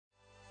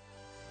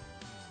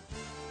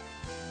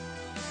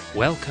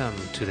Welcome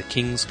to the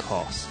King's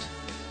Cast,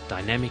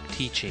 dynamic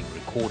teaching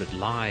recorded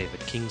live at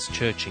King's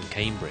Church in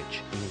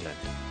Cambridge, England.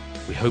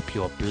 We hope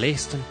you are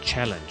blessed and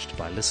challenged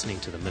by listening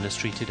to the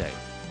ministry today.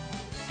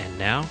 And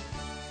now,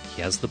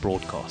 here's the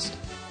broadcast.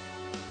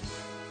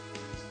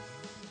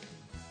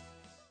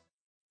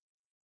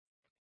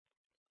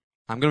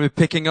 I'm going to be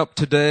picking up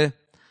today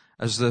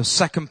as the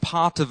second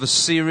part of a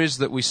series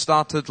that we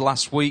started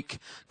last week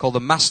called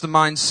the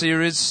Mastermind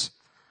series.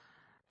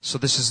 So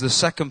this is the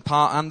second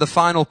part and the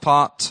final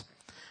part.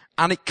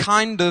 And it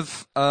kind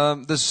of,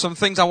 there's some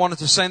things I wanted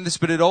to say in this,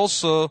 but it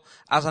also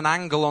has an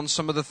angle on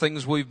some of the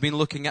things we've been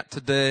looking at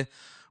today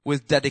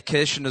with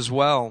dedication as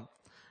well.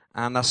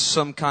 And there's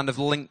some kind of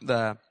link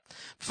there.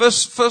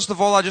 First of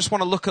all, I just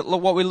want to look at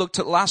what we looked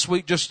at last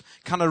week, just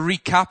kind of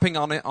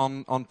recapping on it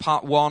on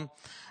part one.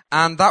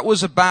 And that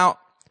was about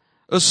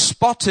us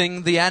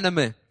spotting the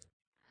enemy,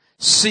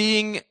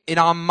 seeing in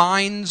our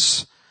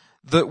minds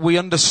that we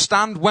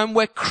understand when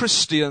we're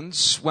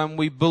Christians, when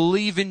we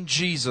believe in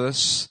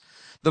Jesus,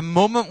 the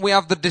moment we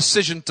have the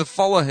decision to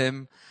follow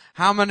him,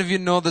 how many of you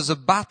know there's a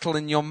battle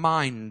in your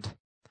mind?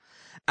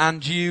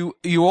 And you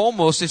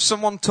almost, if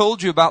someone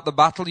told you about the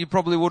battle, you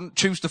probably wouldn't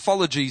choose to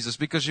follow Jesus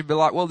because you'd be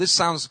like, well, this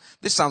sounds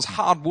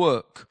hard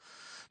work.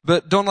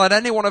 But don't let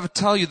anyone ever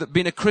tell you that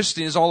being a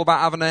Christian is all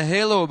about having a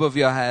halo above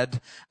your head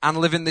and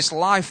living this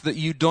life that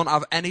you don't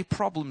have any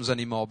problems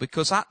anymore.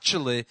 Because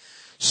actually,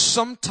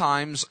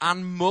 sometimes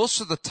and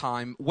most of the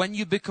time, when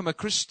you become a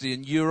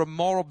Christian, you're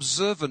more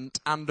observant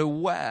and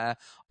aware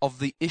of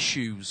the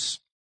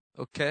issues.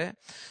 Okay?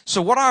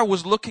 So what I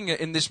was looking at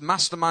in this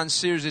Mastermind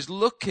series is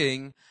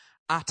looking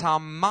at our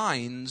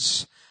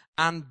minds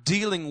and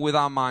dealing with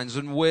our minds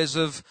and ways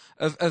of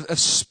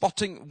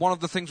spotting. One of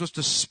the things was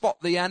to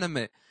spot the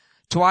enemy.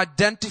 To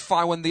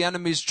identify when the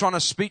enemy is trying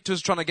to speak to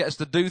us, trying to get us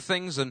to do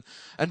things and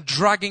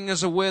dragging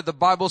us away. The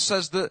Bible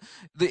says that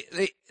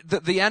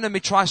the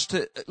enemy tries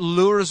to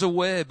lure us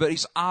away, but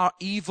it's our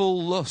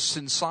evil lusts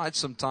inside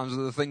sometimes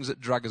are the things that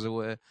drag us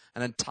away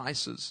and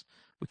entice us.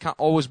 We can't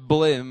always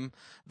blame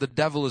the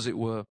devil, as it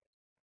were.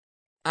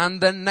 And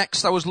then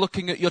next I was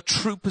looking at your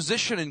true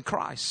position in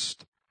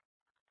Christ.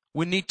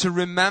 We need to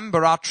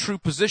remember our true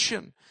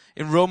position.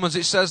 In Romans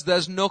it says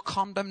there's no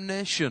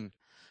condemnation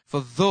for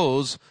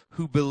those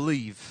who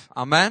believe.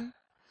 Amen?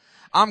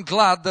 I'm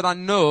glad that I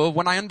know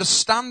when I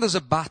understand there's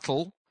a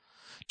battle,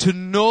 to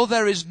know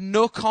there is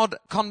no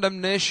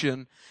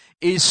condemnation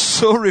is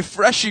so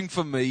refreshing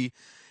for me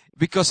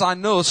because I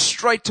know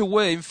straight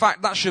away, in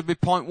fact that should be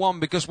point one,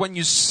 because when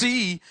you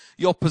see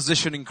your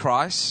position in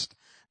Christ,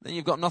 then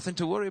you've got nothing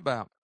to worry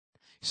about.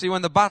 See,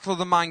 when the battle of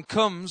the mind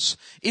comes,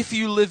 if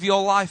you live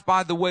your life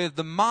by the way of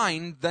the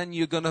mind, then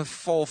you're going to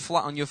fall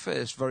flat on your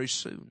face very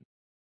soon.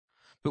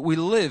 But we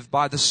live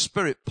by the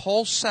Spirit.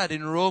 Paul said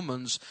in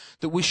Romans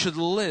that we should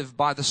live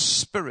by the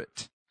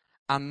Spirit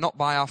and not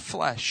by our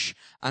flesh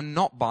and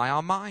not by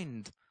our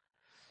mind.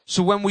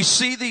 So when we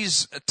see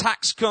these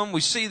attacks come,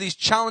 we see these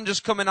challenges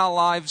come in our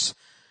lives,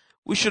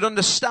 we should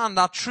understand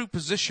our true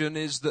position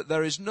is that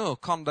there is no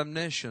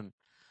condemnation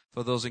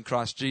for those in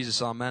Christ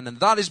Jesus. Amen.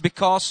 And that is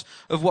because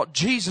of what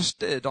Jesus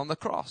did on the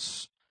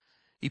cross.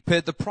 He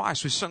paid the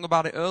price. We sung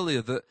about it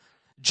earlier that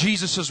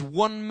Jesus has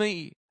won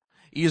me.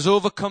 He has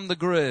overcome the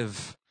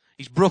grave.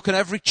 He's broken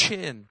every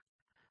chain.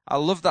 I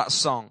love that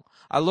song.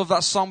 I love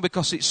that song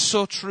because it's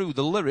so true.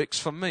 The lyrics,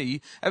 for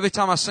me, every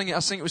time I sing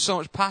it with so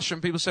much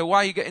passion. People say, why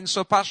are you getting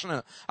so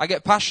passionate? I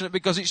get passionate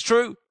because it's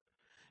true.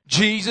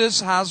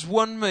 Jesus has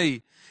won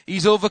me.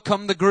 He's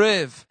overcome the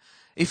grave.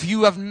 If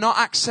you have not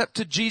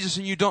accepted Jesus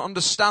and you don't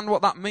understand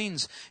what that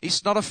means,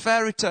 it's not a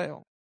fairy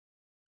tale.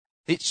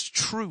 It's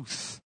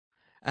truth.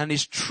 And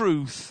his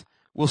truth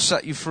will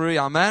set you free.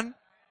 Amen?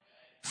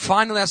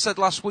 Finally, I said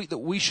last week that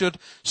we should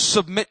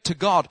submit to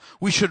God.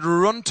 We should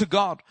run to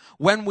God.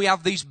 When we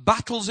have these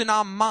battles in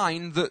our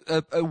mind,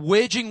 that a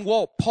waging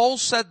war. Paul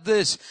said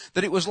this,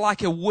 that it was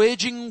like a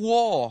waging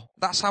war.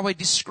 That's how he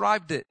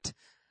described it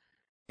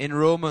in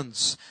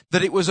Romans.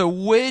 That it was a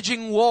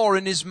waging war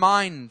in his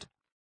mind.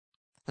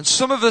 And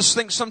some of us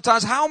think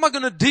sometimes, how am I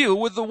going to deal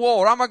with the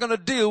war? How am I going to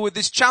deal with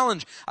this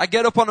challenge? I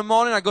get up on the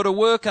morning, I go to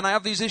work, and I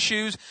have these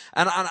issues,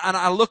 and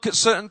I look at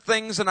certain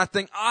things, and I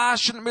think, I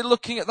shouldn't be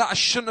looking at that, I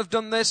shouldn't have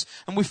done this,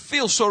 and we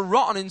feel so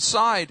rotten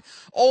inside,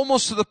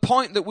 almost to the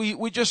point that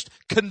we just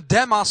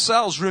condemn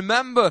ourselves.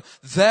 Remember,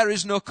 there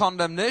is no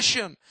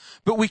condemnation,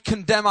 but we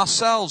condemn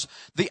ourselves.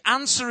 The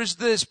answer is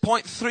this.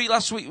 Point 3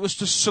 last week was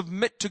to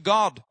submit to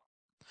God,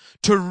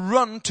 to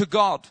run to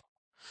God,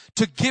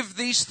 to give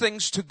these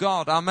things to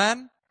God.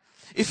 Amen?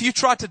 If you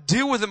try to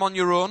deal with them on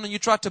your own and you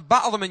try to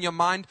battle them in your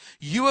mind,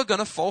 you are going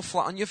to fall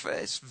flat on your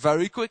face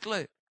very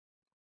quickly.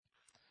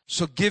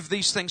 So give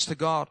these things to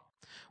God.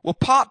 Well,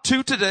 part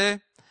 2 today,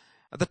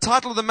 the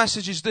title of the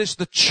message is this: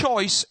 the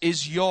choice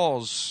is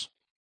yours.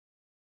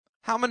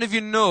 How many of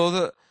you know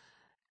that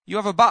you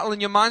have a battle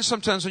in your mind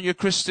sometimes when you're a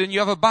Christian? You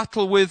have a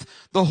battle with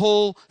the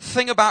whole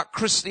thing about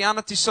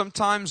Christianity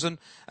sometimes and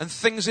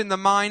things in the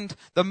mind.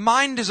 The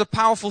mind is a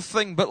powerful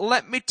thing, but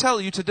let me tell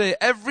you today,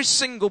 every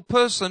single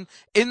person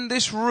in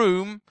this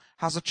room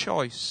has a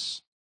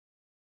choice.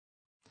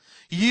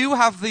 You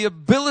have the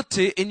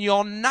ability in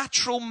your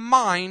natural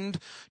mind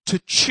to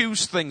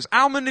choose things.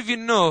 How many of you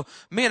know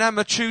me and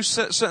Emma choose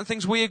certain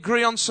things? We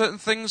agree on certain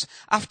things.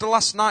 After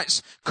last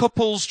night's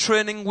couples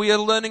training, we are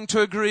learning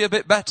to agree a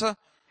bit better.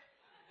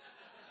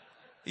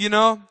 You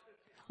know,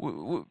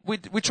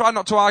 we try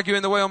not to argue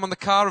in the way home on the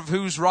car of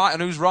who's right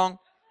and who's wrong.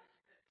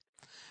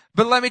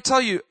 But let me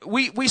tell you,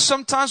 we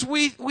sometimes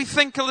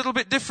think a little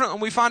bit different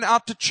and we find it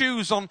hard to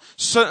choose on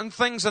certain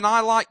things. And I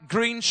like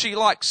green, she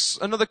likes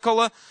another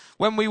colour.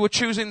 When we were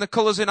choosing the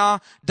colours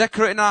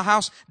decorating our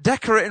house,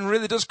 decorating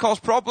really does cause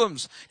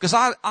problems. Because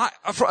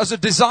as a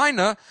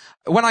designer,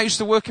 when I used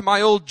to work in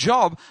my old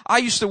job, I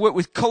used to work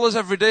with colours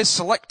every day,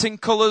 selecting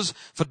colours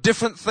for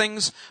different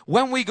things.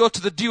 When we go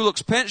to the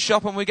Dulux paint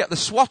shop and we get the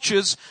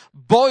swatches,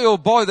 boy oh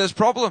boy, there's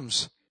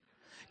problems.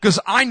 Because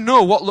I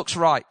know what looks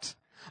right.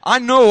 I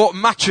know what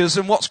matches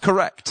and what's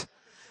correct.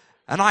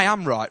 And I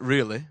am right,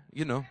 really,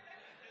 you know.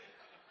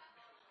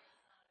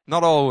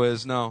 Not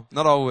always, no,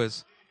 not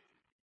always.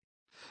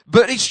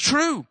 But it's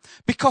true,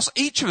 because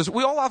each of us,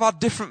 we all have our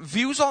different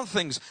views on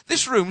things.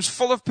 This room's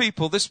full of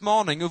people this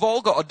morning who've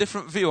all got a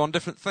different view on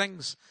different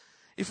things.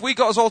 If we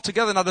got us all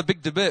together and had a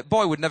big debate,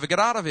 boy, we'd never get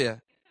out of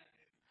here.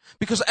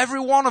 Because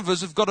every one of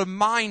us have got a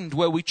mind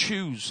where we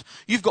choose.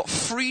 You've got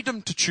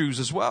freedom to choose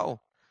as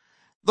well.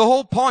 The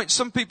whole point,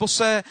 some people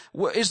say,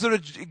 is there a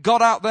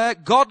God out there?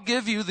 God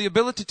gave you the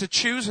ability to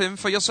choose Him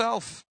for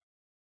yourself.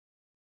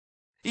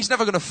 He's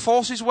never going to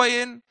force His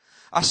way in.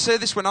 I say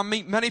this when I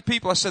meet many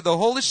people. I say the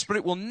Holy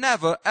Spirit will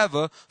never,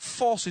 ever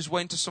force His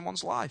way into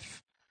someone's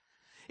life.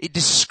 It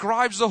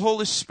describes the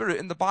Holy Spirit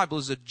in the Bible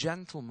as a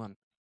gentleman.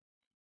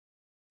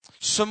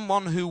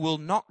 Someone who will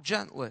knock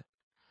gently.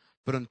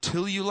 But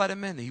until you let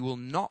Him in, He will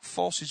not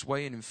force His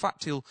way in. In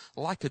fact, He'll,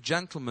 like a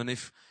gentleman,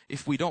 if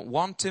we don't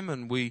want Him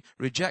and we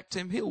reject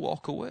Him, He'll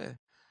walk away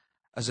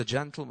as a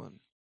gentleman.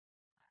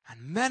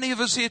 And many of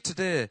us here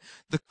today,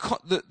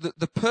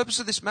 the purpose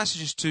of this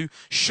message is to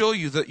show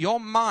you that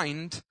your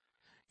mind,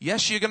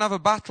 yes, you're going to have a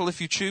battle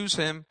if you choose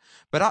Him,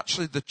 but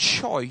actually the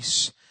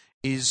choice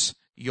is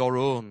your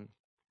own.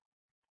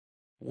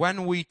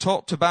 When we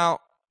talked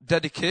about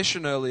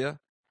dedication earlier,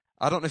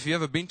 I don't know if you've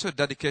ever been to a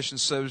dedication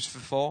service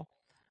before.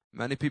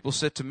 Many people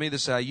say to me, they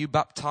say, are you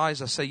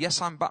baptized? I say, yes,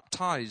 I'm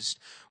baptized.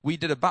 We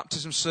did a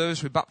baptism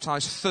service. We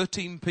baptized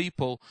 13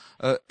 people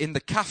in the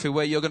cafe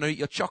where you're going to eat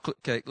your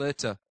chocolate cake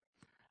later.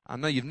 I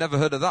know you've never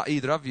heard of that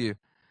either, have you?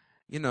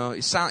 You know,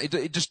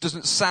 it just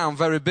doesn't sound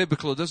very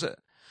biblical, does it?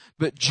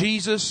 But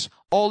Jesus,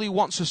 all He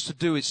wants us to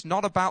do, it's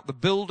not about the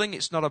building,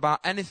 it's not about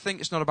anything,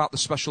 it's not about the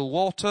special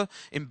water.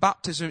 In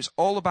baptism, it's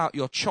all about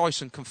your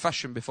choice and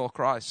confession before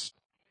Christ.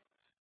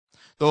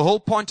 The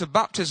whole point of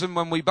baptism,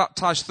 when we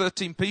baptized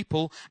 13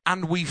 people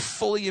and we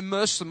fully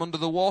immersed them under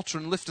the water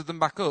and lifted them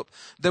back up,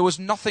 there was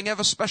nothing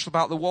ever special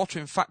about the water.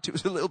 In fact, it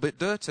was a little bit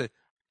dirty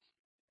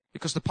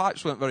because the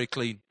pipes weren't very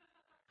clean.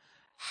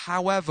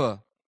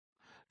 However,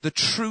 the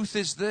truth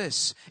is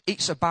this,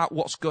 it's about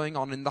what's going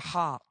on in the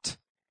heart.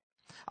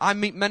 I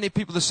meet many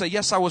people that say,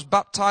 yes, I was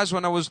baptized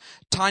when I was a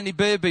tiny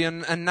baby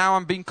and now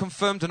I'm being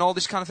confirmed and all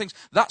these kind of things.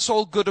 That's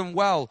all good and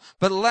well.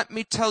 But let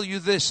me tell you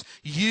this,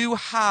 you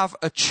have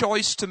a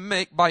choice to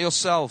make by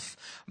yourself.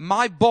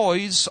 My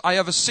boys, I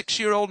have a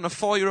 6-year-old and a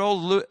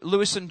 4-year-old,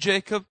 Lewis and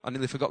Jacob. I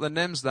nearly forgot their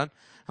names then.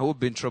 I would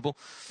be in trouble.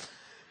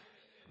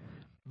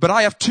 But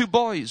I have 2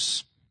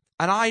 boys.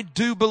 And I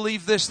do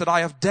believe this, that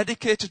I have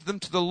dedicated them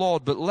to the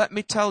Lord. But let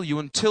me tell you,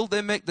 until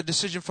they make the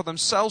decision for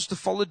themselves to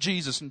follow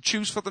Jesus and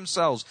choose for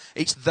themselves,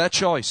 it's their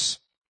choice.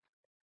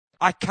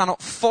 I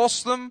cannot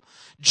force them.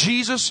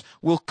 Jesus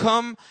will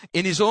come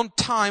in His own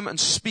time and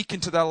speak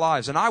into their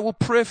lives. And I will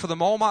pray for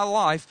them all my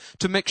life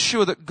to make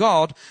sure that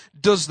God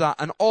does that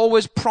and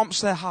always prompts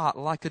their heart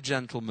like a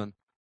gentleman.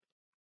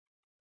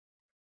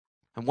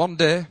 And one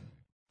day,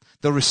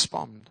 they'll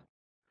respond.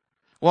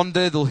 One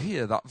day they'll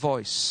hear that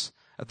voice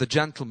of the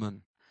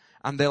gentleman,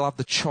 and they'll have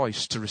the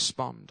choice to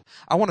respond.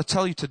 I want to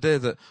tell you today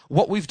that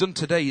what we've done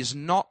today is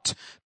not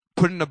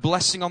putting a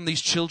blessing on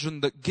these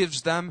children that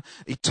gives them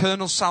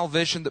eternal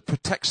salvation, that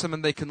protects them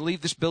and they can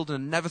leave this building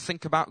and never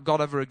think about God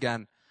ever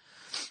again.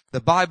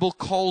 The Bible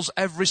calls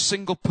every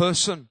single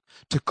person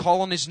to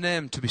call on His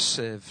name to be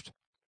saved.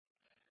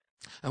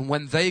 And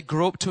when they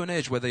grow up to an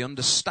age where they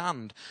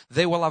understand,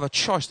 they will have a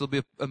choice. There'll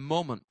be a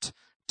moment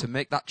to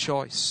make that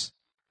choice.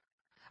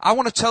 I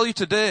want to tell you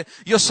today,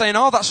 you're saying,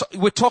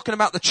 we're talking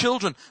about the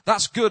children.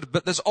 That's good,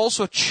 but there's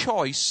also a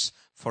choice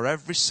for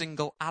every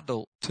single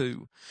adult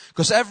too.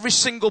 Because every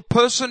single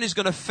person is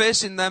going to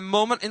face in their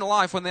moment in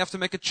life when they have to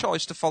make a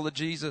choice to follow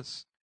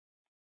Jesus.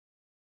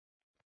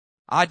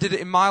 I did it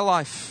in my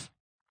life.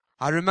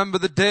 I remember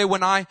the day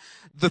when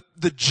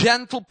the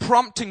gentle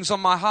promptings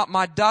on my heart,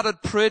 my dad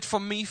had prayed for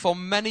me for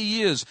many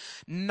years,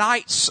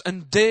 nights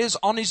and days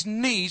on his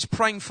knees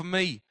praying for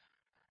me.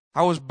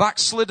 I was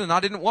backslidden.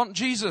 I didn't want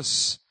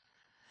Jesus.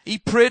 He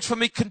prayed for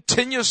me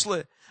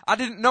continuously. I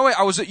didn't know it.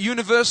 I was at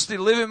university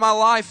living my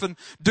life and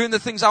doing the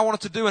things I wanted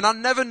to do. And I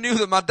never knew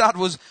that my dad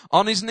was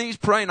on his knees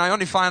praying. I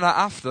only found out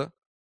after.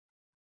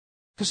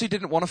 Because he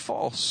didn't want to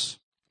force.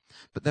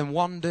 But then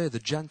one day the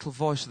gentle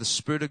voice of the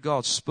Spirit of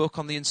God spoke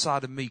on the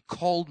inside of me,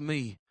 called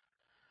me,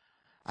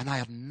 and I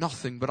had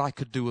nothing but I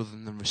could do other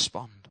than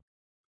respond.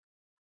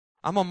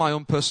 I'm on my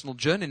own personal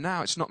journey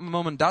now. It's not my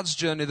mum and dad's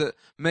journey that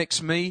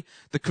makes me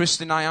the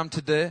Christian I am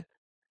today.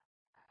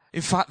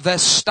 In fact, they're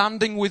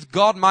standing with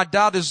God. My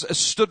dad has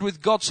stood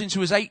with God since he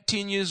was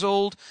 18 years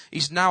old.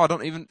 He's now,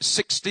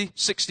 60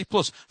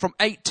 plus. From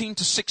 18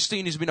 to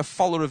 16, he's been a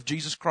follower of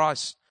Jesus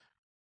Christ.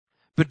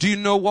 But do you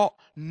know what?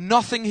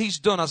 Nothing he's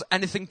done has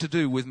anything to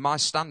do with my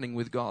standing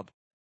with God.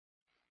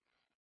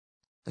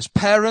 As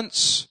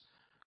parents,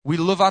 we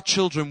love our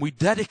children. We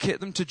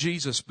dedicate them to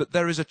Jesus. But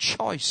there is a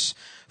choice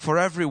for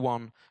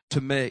everyone to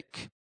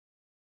make.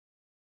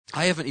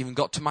 I haven't even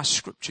got to my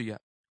scripture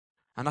yet.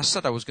 And I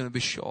said I was going to be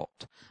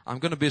short. I'm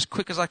going to be as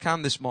quick as I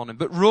can this morning.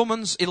 But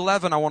Romans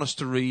 11 I want us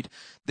to read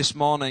this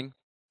morning.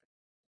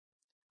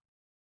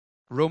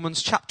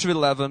 Romans chapter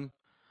 11,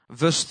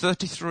 verse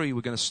 33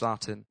 we're going to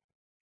start in.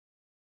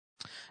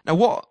 Now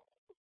what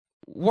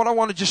I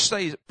want to just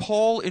say is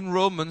Paul in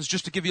Romans,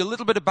 just to give you a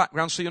little bit of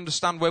background so you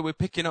understand where we're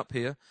picking up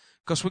here,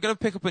 because we're going to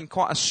pick up in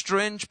quite a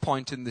strange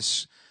point in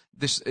this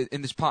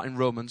part in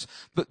Romans.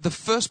 But the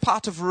first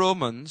part of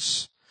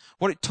Romans,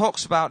 what it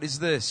talks about is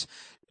this.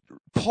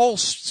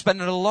 Paul's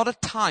spending a lot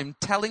of time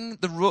telling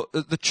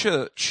the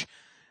church,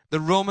 the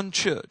Roman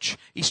church,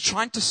 he's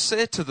trying to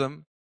say to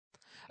them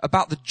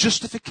about the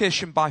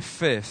justification by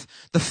faith,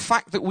 the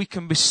fact that we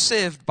can be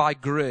saved by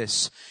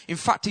grace. In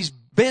fact, he's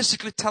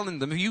basically telling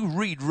them, if you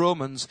read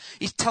Romans,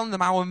 he's telling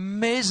them how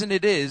amazing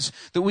it is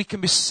that we can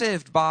be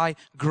saved by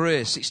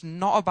grace. It's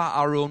not about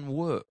our own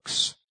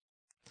works.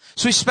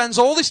 So he spends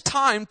all this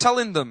time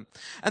telling them.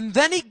 And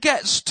then he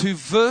gets to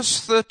verse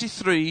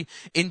 33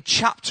 in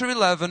chapter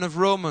 11 of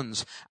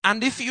Romans.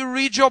 And if you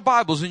read your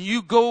Bibles and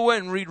you go away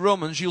and read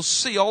Romans, you'll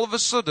see all of a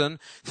sudden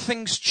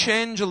things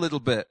change a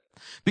little bit.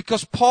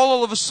 Because Paul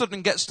all of a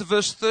sudden gets to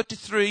verse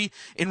 33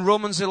 in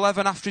Romans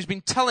 11 after he's been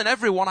telling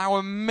everyone how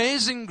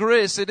amazing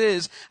grace it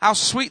is, how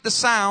sweet the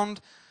sound.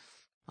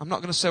 I'm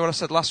not going to say what I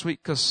said last week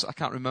because I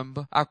can't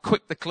remember. How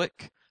quick the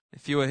click.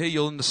 If you were here,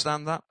 you'll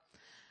understand that.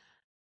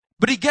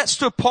 But he gets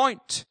to a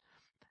point,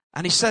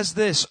 and he says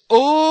this,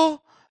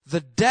 "Oh,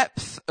 the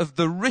depth of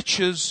the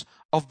riches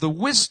of the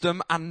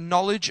wisdom and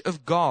knowledge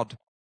of God.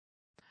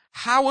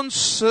 How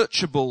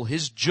unsearchable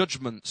his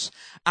judgments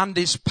and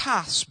his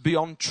paths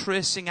beyond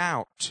tracing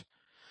out.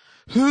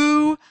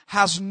 Who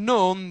has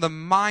known the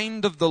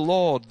mind of the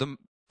Lord?" The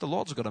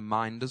Lord's got a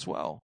mind as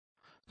well.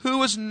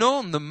 "Who has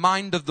known the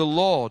mind of the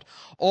Lord?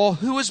 Or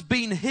who has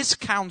been his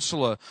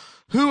counselor?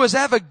 Who has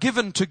ever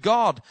given to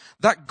God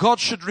that God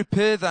should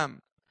repay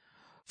them?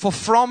 For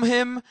from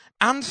him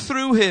and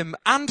through him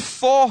and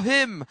for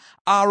him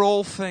are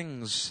all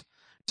things.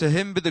 To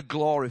him be the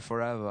glory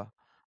forever.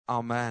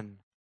 Amen."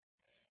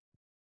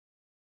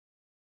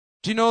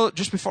 Do you know,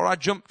 just before I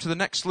jump to the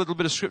next little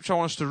bit of scripture I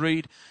want us to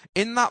read,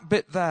 in that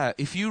bit there,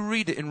 if you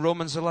read it in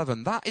Romans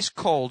 11, that is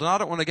called, and I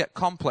don't want to get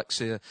complex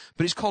here,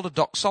 but it's called a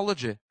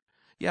doxology.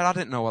 Yeah, I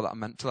didn't know what that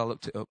meant till I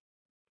looked it up.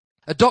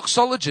 A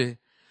doxology,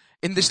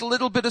 in this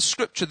little bit of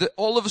scripture that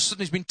all of a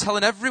sudden he's been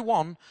telling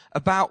everyone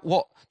about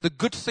what the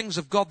good things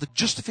of God, the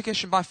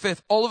justification by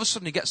faith, all of a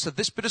sudden he gets to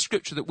this bit of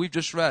scripture that we've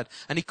just read,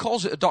 and he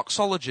calls it a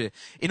doxology.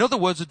 In other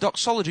words, a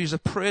doxology is a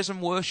praise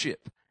and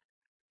worship.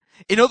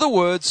 In other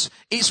words,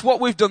 it's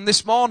what we've done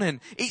this morning.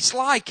 It's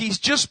like he's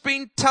just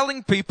been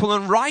telling people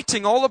and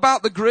writing all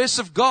about the grace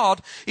of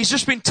God. He's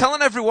just been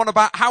telling everyone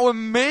about how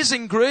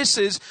amazing grace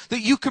is, that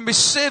you can be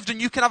saved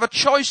and you can have a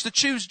choice to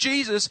choose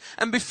Jesus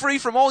and be free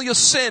from all your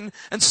sin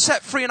and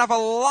set free and have a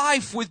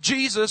life with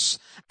Jesus.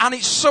 And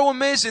it's so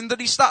amazing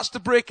that he starts to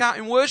break out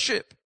in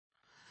worship.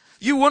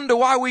 You wonder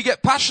why we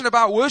get passionate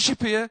about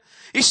worship here.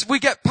 We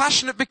get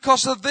passionate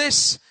because of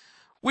this.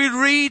 We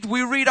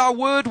read our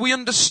word, we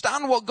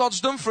understand what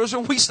God's done for us,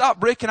 and we start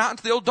breaking out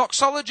into the old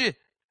doxology.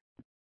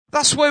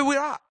 That's where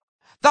we're at.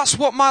 That's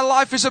what my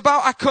life is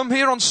about. I come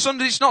here on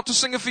Sundays not to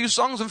sing a few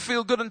songs and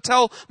feel good and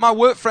tell my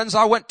work friends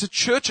I went to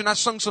church and I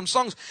sung some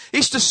songs.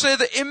 It's to say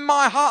that in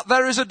my heart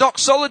there is a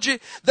doxology.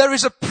 There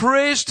is a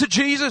praise to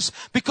Jesus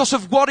because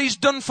of what he's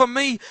done for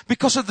me,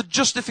 because of the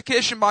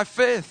justification by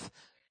faith.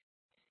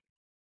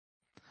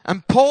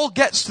 And Paul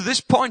gets to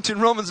this point in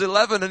Romans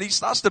 11 and he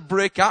starts to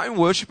break out in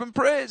worship and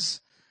praise.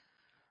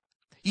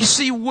 You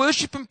see,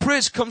 worship and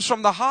praise comes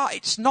from the heart.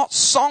 It's not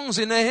songs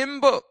in a hymn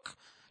book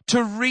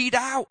to read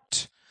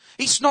out.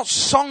 It's not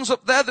songs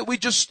up there that we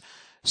just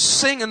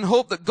sing and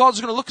hope that God's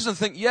going to look at us and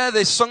think, yeah,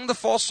 they sung the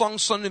 4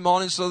 songs Sunday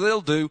morning, so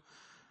they'll do.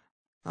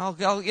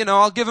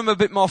 I'll give them a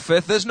bit more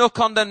faith. There's no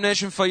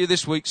condemnation for you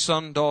this week,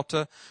 son,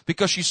 daughter,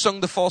 because you sung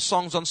the 4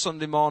 songs on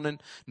Sunday morning.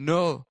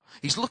 No.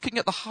 He's looking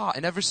at the heart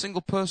in every single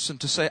person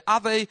to say,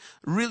 are they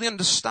really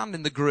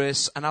understanding the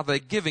grace and are they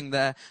giving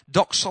their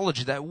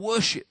doxology, their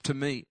worship to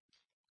me?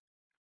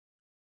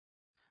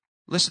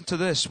 Listen to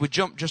this. We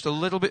jump just a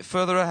little bit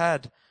further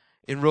ahead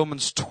in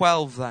Romans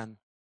 12 then.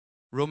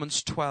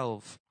 Romans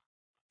 12,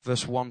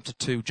 verse 1 to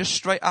 2. Just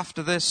straight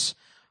after this,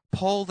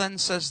 Paul then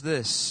says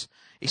this.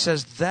 He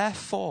says,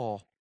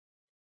 therefore,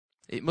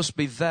 it must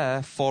be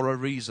there for a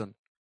reason.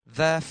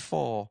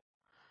 Therefore,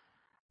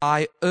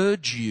 I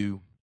urge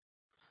you,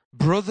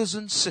 brothers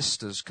and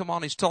sisters, come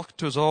on, he's talking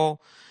to us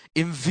all,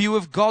 in view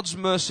of God's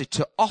mercy,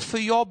 to offer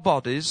your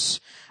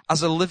bodies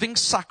as a living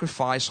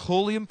sacrifice,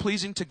 holy and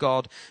pleasing to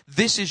God.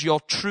 This is your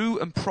true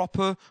and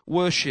proper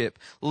worship.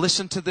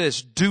 Listen to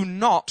this. Do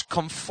not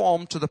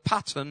conform to the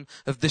pattern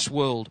of this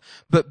world,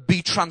 but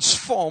be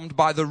transformed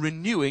by the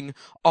renewing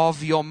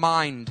of your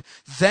mind.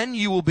 Then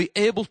you will be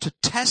able to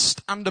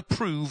test and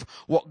approve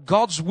what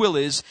God's will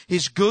is,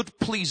 his good,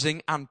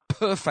 pleasing, and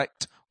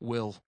perfect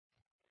will.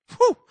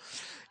 Whew.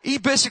 He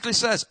basically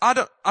says, I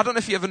don't know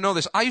if you ever know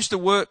this. When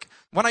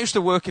I used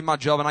to work in my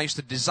job and I used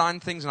to design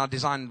things and I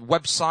designed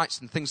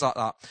websites and things like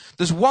that.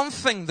 There's one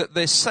thing that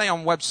they say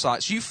on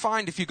websites. You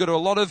find if you go to a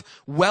lot of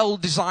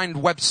well-designed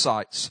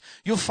websites,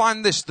 you'll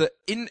find this, that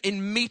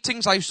in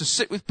meetings I used to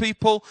sit with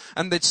people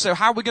and they'd say,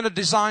 how are we going to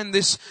design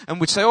this?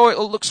 And we'd say, oh, it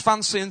looks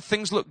fancy and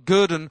things look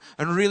good and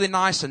really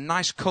nice and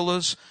nice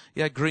colors.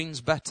 Yeah, green's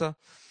better.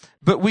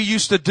 But we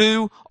used to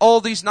do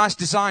all these nice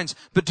designs.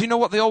 But do you know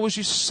what they always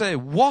used to say?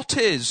 What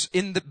is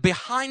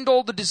behind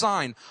all the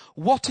design?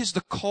 What is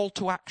the call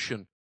to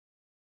action?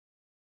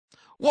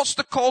 What's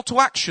the call to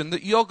action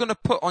that you're going to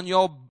put on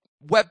your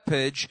web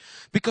page?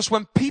 Because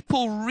when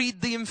people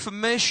read the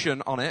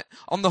information on it,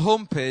 on the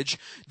homepage,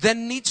 there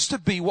needs to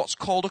be what's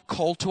called a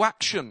call to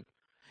action.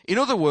 In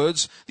other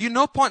words, there's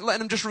no point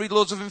letting them just read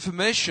loads of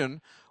information.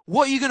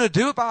 What are you going to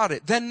do about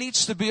it? There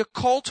needs to be a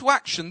call to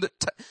action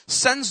that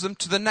sends them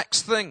to the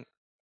next thing.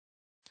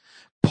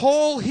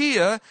 Paul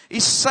here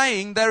is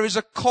saying there is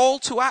a call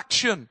to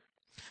action.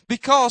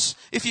 Because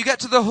if you get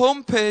to the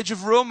homepage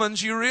of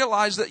Romans, you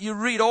realize that you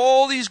read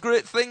all these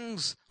great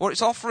things, what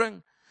it's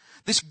offering.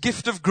 This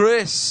gift of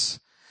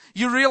grace.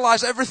 You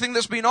realize everything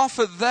that's been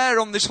offered there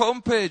on this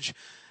homepage.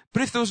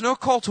 But if there was no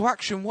call to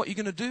action, what are you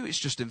going to do? It's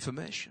just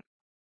information.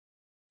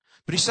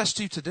 But he says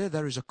to you today,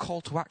 there is a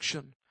call to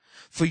action.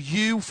 For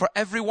you, for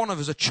every one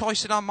of us, a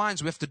choice in our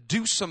minds. We have to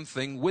do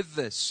something with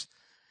this.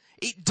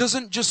 It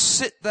doesn't just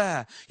sit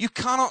there. You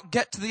cannot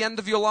get to the end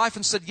of your life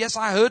and said, yes,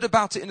 I heard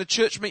about it in a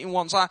church meeting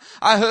once.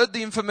 I heard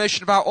the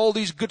information about all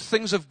these good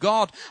things of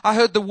God. I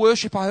heard the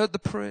worship. I heard the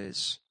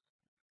praise.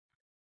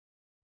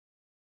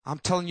 I'm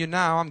telling you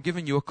now, I'm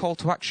giving you a call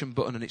to action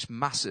button and it's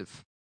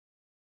massive.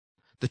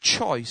 The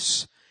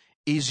choice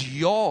is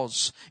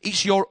yours.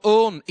 It's your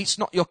own. It's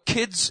not your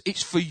kids.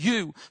 It's for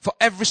you. For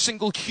every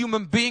single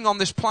human being on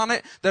this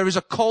planet, there is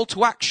a call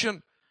to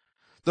action.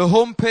 The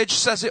homepage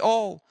says it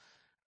all.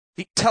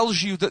 It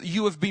tells you that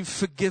you have been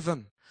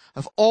forgiven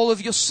of all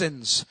of your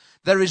sins.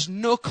 There is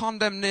no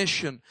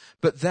condemnation,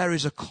 but there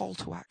is a call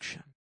to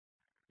action.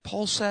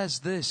 Paul says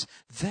this,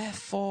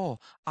 therefore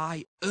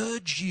I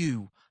urge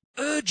you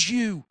I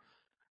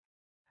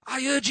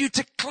urge you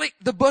to click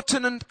the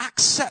button and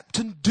accept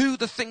and do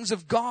the things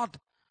of God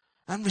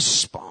and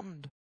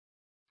respond.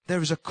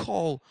 There is a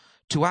call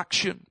to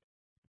action.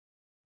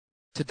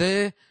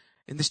 Today,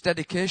 in this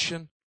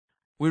dedication,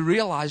 we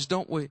realize,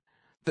 don't we,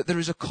 that there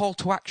is a call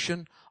to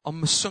action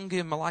on Musungi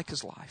and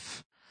Malika's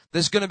life.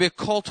 There's going to be a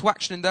call to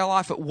action in their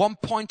life. At one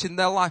point in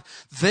their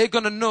life, they're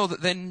going to know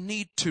that they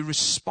need to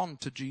respond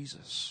to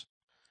Jesus.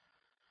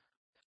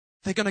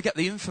 They're going to get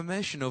the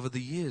information over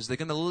the years. They're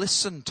going to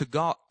listen to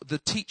God, the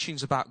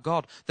teachings about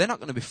God. They're not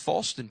going to be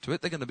forced into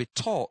it. They're going to be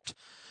taught.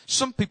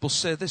 Some people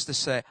say this, they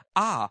say,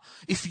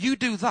 if you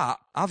do that,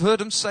 I've heard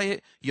them say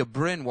it, you're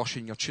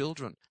brainwashing your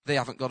children. They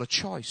haven't got a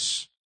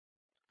choice.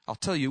 I'll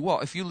tell you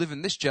what, if you live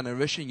in this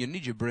generation, you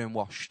need your brain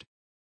washed.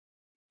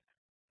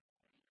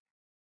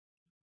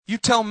 You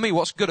tell me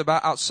what's good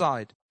about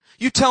outside.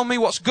 You tell me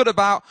what's good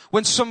about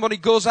when somebody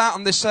goes out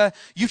and they say,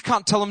 you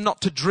can't tell them not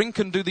to drink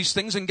and do these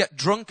things and get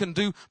drunk and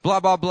do blah,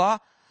 blah, blah.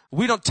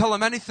 We don't tell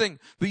them anything.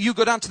 But you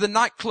go down to the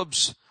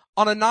nightclubs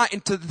on a night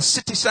into the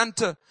city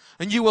centre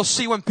and you will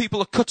see when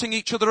people are cutting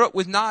each other up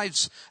with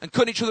knives and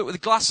cutting each other up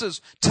with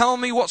glasses. Tell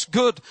me what's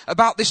good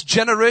about this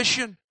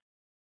generation.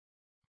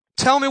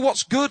 Tell me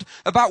what's good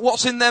about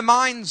what's in their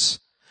minds.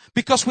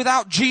 Because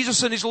without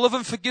Jesus and his love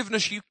and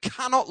forgiveness, you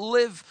cannot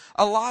live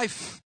a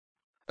life,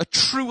 a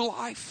true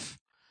life.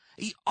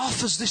 He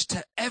offers this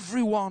to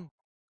everyone.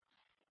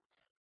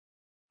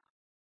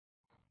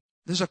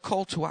 There's a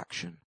call to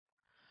action.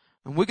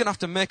 And we're going to have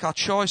to make our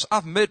choice.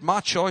 I've made my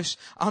choice.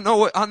 I know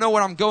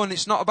where I'm going.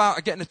 It's not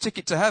about getting a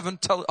ticket to heaven.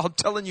 I'm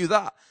telling you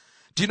that.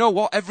 Do you know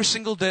what? Every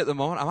single day at the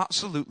moment, I'm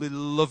absolutely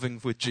loving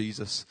with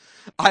Jesus.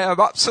 I am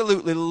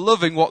absolutely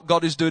loving what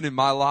God is doing in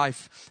my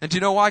life. And do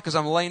you know why? Because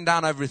I'm laying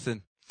down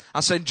everything.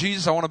 I'm saying,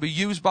 Jesus, I want to be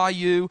used by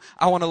you.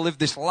 I want to live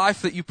this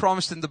life that you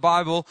promised in the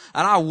Bible.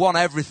 And I want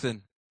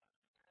everything.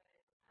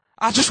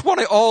 I just want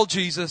it all,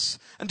 Jesus.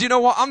 And do you know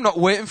what? I'm not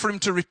waiting for him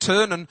to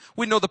return. And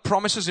we know the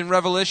promises in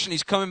Revelation.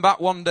 He's coming back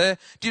one day.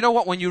 Do you know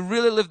what? When you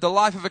really live the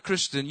life of a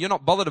Christian, you're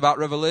not bothered about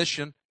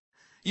Revelation.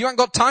 You haven't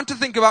got time to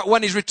think about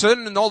when he's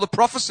returning and all the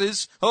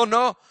prophecies. Oh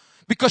no.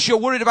 Because you're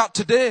worried about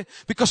today.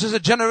 Because there's a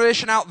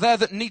generation out there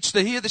that needs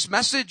to hear this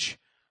message.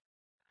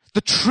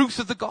 The truth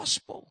of the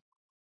gospel.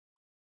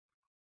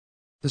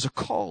 There's a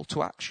call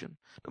to action.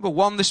 Number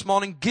one this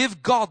morning,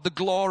 give God the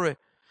glory.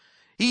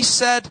 He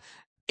said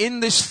in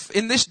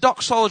this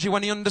doxology,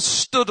 when he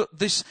understood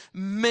this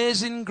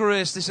amazing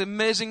grace, this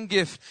amazing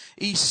gift,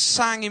 he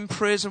sang in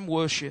praise and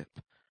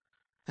worship.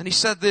 And he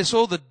said this,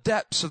 "Oh, the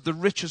depths of the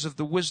riches of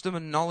the wisdom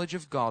and knowledge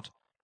of God.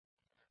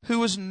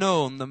 Who has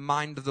known the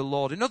mind of the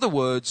Lord?" In other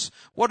words,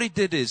 what he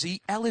did is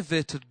he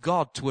elevated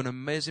God to an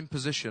amazing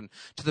position,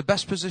 to the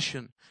best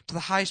position, to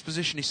the highest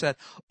position. He said,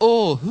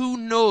 "Oh, who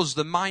knows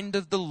the mind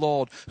of the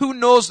Lord? Who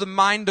knows the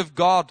mind of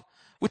God?"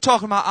 We're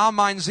talking about our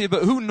minds here,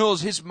 but who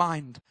knows his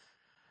mind?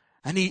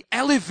 And he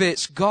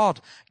elevates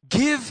God.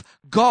 Give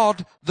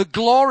God the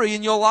glory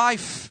in your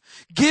life.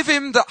 Give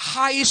him the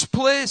highest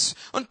place.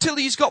 Until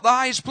he's got the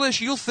highest place,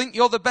 you'll think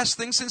you're the best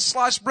thing since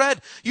sliced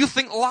bread. You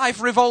think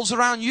life revolves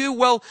around you.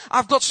 Well,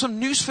 I've got some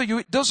news for you.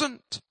 It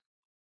doesn't.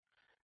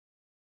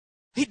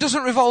 It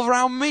doesn't revolve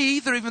around me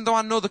either, even though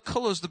I know the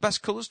colours, the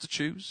best colours to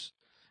choose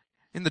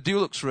in the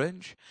Dulux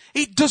range.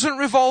 It doesn't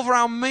revolve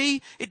around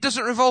me. It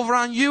doesn't revolve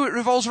around you. It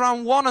revolves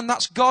around one, and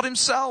that's God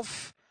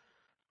himself.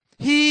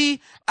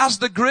 He has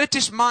the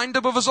greatest mind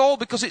above us all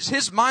because it's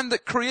his mind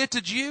that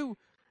created you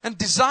and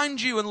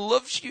designed you and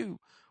loves you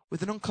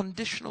with an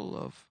unconditional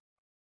love.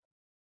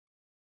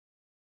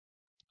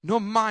 No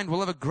mind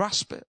will ever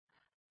grasp it.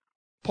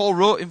 Paul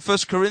wrote in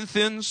 1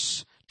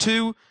 Corinthians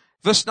 2,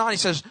 verse 9, he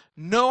says,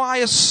 "No eye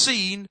has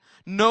seen,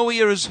 no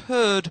ear has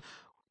heard,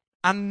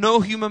 and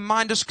no human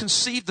mind has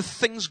conceived the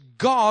things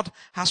God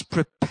has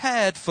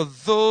prepared for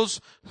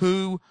those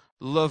who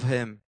love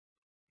him.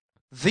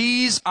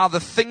 These are the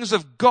things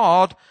of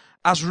God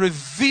as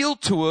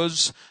revealed to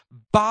us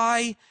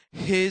by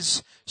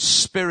his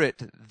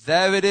Spirit."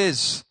 There it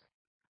is.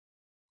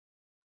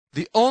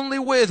 The only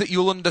way that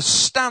you'll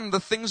understand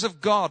the things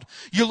of God,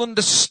 you'll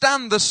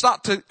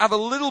start to have a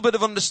little bit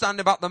of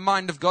understanding about the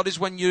mind of God, is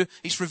when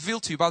it's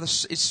revealed to you by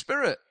his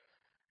Spirit.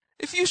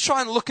 If you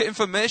try and look at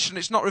information,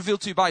 it's not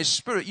revealed to you by his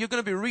Spirit, you're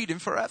going to be reading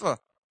forever.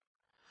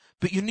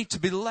 But you need to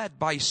be led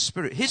by his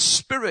Spirit. His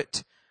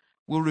Spirit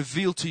will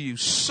reveal to you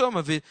some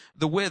of it,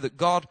 the way that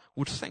God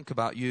would think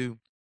about you.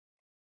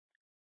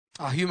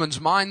 Our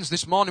humans' minds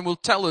this morning will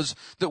tell us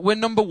that we're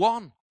number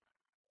one.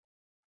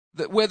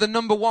 That we're the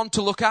number one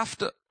to look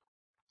after.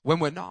 When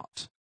we're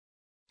not.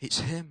 It's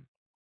him.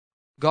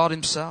 God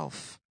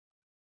himself.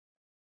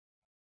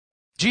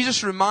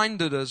 Jesus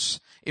reminded us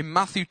in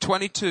Matthew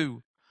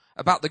 22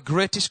 about the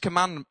greatest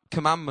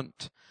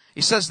commandment.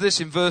 He says this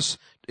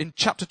in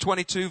chapter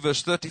 22,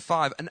 verse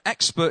 35. An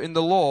expert in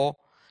the law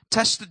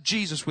tested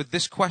Jesus with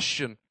this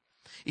question.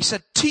 He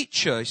said,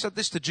 "Teacher," he said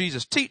this to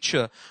Jesus,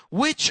 "Teacher,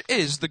 which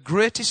is the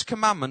greatest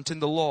commandment in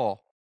the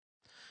law?"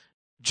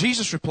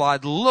 Jesus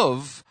replied,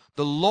 "Love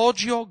the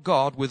Lord your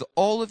God with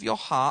all of your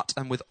heart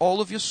and with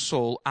all of your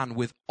soul and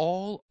with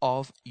all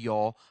of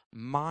your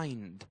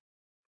mind.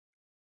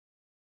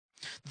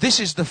 This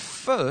is the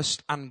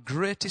first and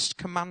greatest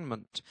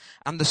commandment.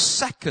 And the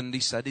second," he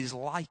said, "is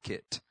like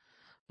it.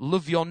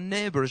 Love your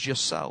neighbor as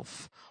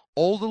yourself.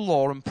 All the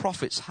law and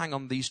prophets hang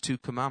on these two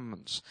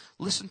commandments."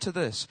 Listen to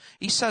this.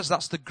 He says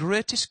that's the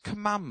greatest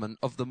commandment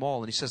of them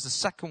all. And he says the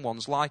second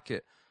one's like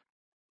it.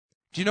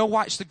 Do you know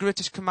why it's the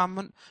greatest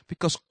commandment?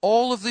 Because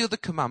all of the other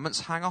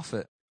commandments hang off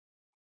it.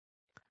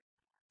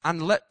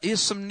 And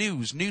here's some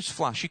news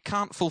flash. You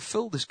can't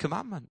fulfill this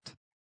commandment.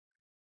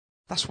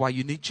 That's why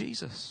you need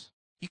Jesus.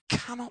 You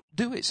cannot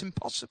do it. It's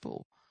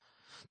impossible.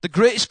 The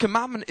greatest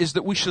commandment is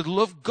that we should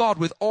love God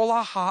with all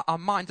our heart, our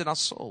mind, and our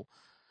soul.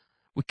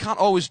 We can't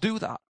always do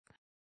that.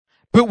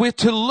 But we're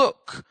to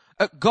look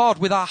at God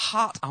with our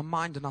heart, our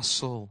mind, and our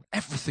soul.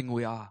 Everything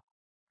we are.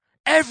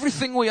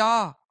 Everything we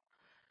are.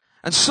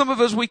 And some of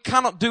us, we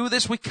cannot do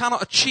this. We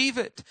cannot achieve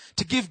it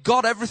to give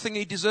God everything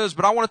he deserves.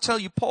 But I want to tell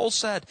you, Paul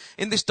said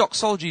in this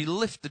doxology, he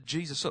lifted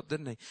Jesus up,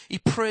 didn't he? He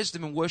praised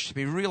him and worshipped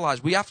him. He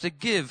realized we have to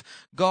give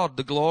God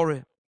the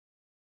glory.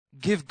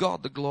 Give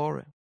God the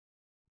glory.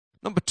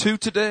 Number 2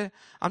 today,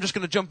 I'm just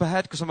going to jump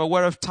ahead because I'm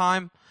aware of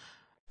time.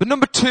 But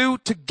number 2,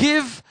 to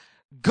give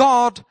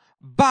God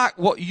back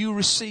what you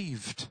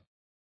received.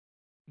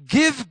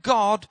 Give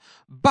God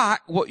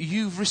back what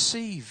you've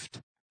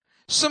received.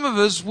 Some of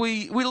us,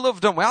 we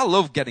love, don't we? I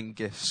love getting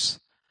gifts.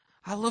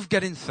 I love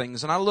getting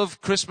things. And I love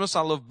Christmas.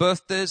 I love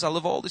birthdays. I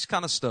love all this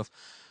kind of stuff.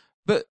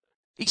 But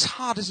it's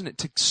hard, isn't it,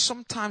 to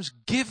sometimes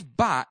give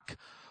back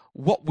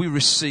what we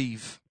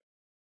receive.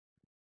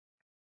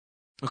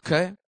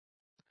 Okay?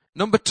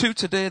 Number 2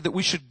 today, that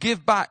we should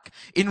give back.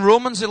 In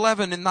Romans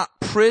 11, in that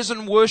praise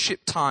and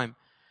worship time,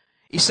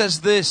 he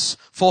says this,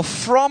 "For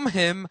from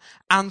him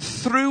and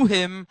through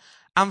him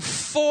and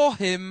for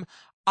him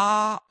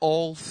are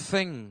all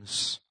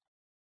things."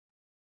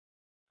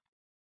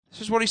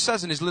 This is what he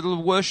says in his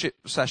little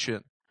worship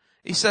session.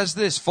 He says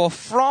this, "For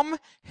from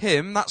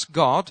him," that's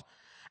God,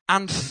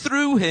 "and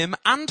through him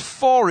and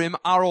for him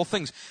are all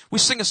things." We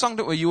sing a song,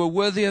 don't we? "You are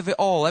worthy of it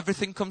all.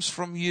 Everything comes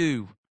from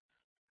you.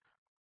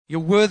 You're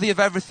worthy of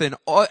everything.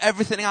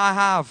 Everything I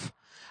have."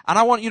 And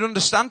I want you to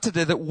understand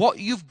today that what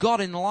you've got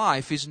in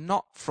life is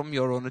not from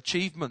your own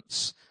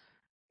achievements.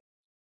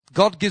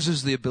 God gives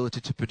us the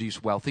ability to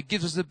produce wealth. He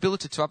gives us the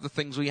ability to have the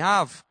things we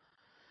have.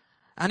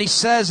 And he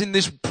says in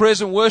this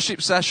praise and worship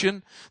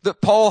session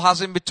that Paul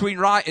has in between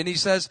writing, he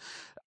says,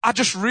 I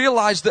just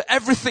realized that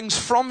everything's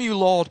from you,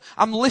 Lord.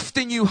 I'm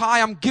lifting you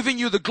high. I'm giving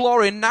you the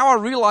glory. And now I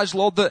realize,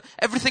 Lord, that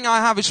everything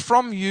I have is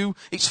from you.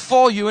 It's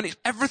for you. And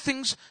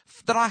everything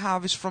that I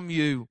have is from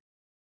you.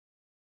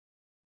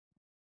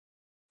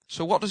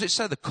 So what does it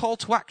say? The call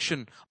to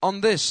action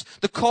on this.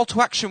 The call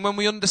to action when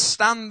we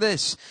understand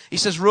this. He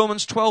says,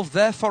 Romans 12,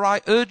 therefore I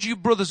urge you,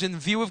 brothers, in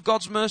view of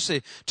God's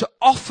mercy, to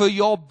offer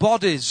your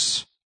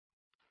bodies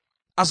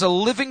as a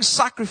living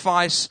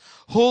sacrifice,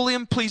 holy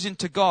and pleasing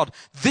to God.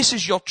 This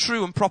is your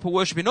true and proper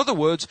worship. In other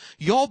words,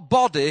 your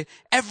body,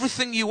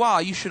 everything you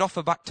are, you should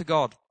offer back to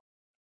God.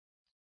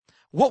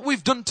 What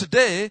we've done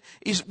today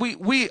is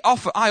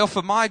I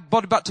offer my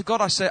body back to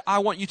God. I say, I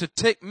want you to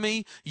take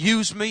me,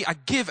 use me. I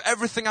give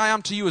everything I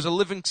am to you as a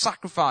living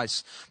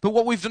sacrifice. But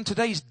what we've done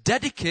today is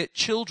dedicate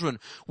children.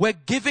 We're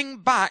giving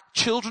back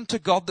children to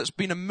God that's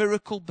been a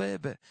miracle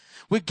baby.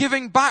 We're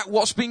giving back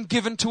what's been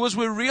given to us.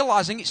 We're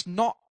realizing it's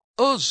not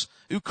us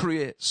who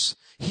creates.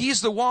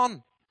 He's the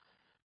one.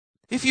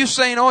 If you're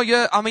saying, oh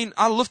yeah,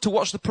 I love to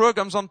watch the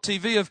programs on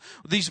TV of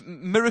these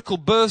miracle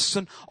births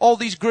and all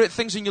these great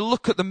things, and you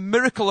look at the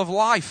miracle of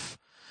life,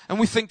 and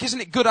we think, isn't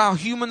it good how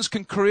humans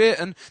can create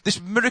and this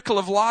miracle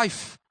of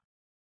life?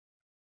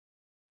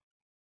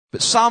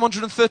 But Psalm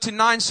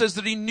 139 says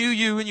that he knew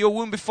you in your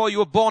womb before you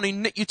were born. He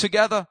knit you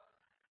together.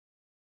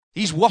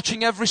 He's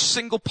watching every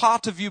single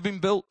part of you being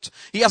built.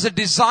 He has a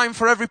design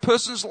for every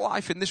person's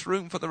life in this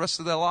room for the rest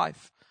of their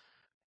life.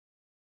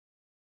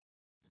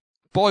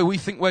 Boy, we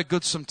think we're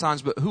good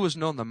sometimes, but who has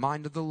known the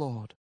mind of the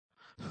Lord?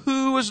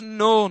 Who has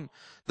known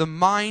the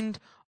mind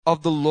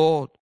of the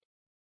Lord?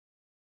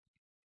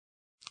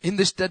 In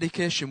this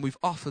dedication, we've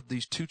offered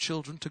these two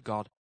children to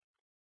God.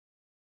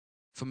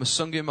 For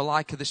Masungi and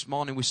Malika this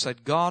morning, we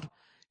said, God,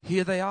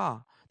 here they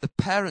are. The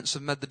parents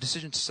have made the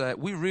decision to say,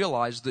 we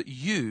realize that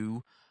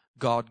you,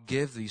 God,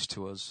 gave these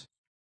to us.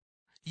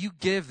 You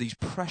gave these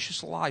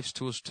precious lives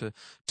to us to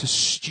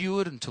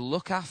steward and to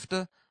look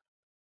after.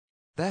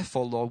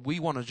 Therefore, Lord, we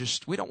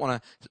don't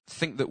want to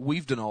think that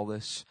we've done all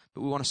this,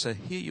 but we want to say,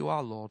 here you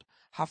are, Lord.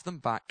 Have them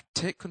back.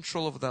 Take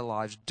control over their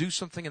lives. Do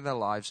something in their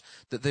lives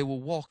that they will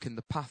walk in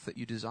the path that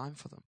you designed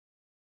for them.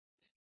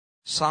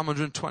 Psalm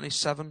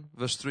 127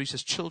 verse 3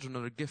 says, children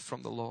are a gift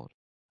from the Lord,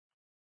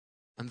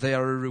 and they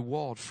are a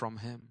reward from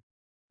him.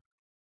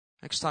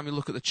 Next time you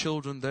look at the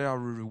children, they are a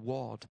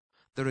reward.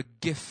 They're a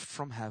gift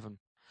from heaven,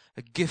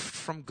 a gift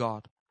from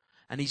God,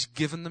 and he's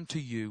given them to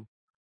you.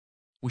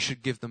 We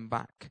should give them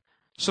back.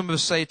 Some of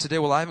us say today,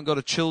 well, I haven't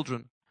got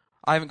children.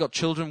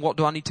 What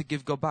do I need to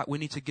give God back? We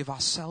need to give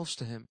ourselves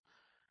to him.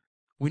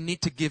 We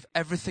need to give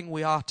everything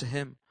we are to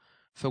him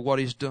for what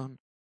he's done.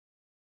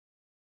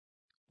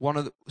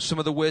 Some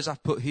of the ways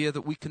I've put here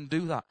that we can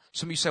do that.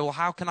 Some of you say, well,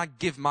 how can I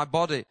give my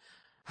body?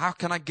 How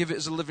can I give it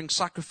as a living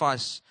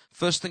sacrifice?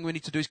 First thing we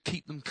need to do is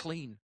keep them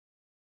clean.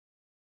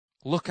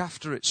 Look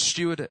after it,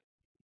 steward it.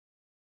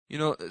 You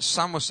know,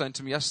 Sam was saying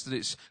to me yesterday,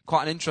 it's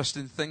quite an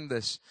interesting thing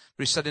this.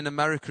 But he said in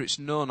America it's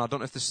known, I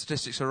don't know if the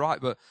statistics are right,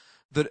 but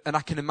that, and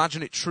I can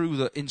imagine it true,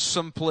 that in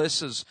some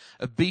places,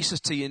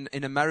 obesity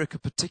in America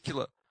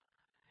particular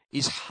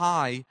is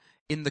high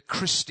in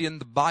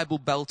the Bible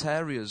Belt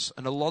areas.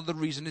 And a lot of the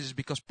reason is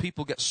because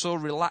people get so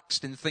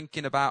relaxed in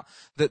thinking about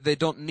that they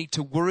don't need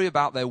to worry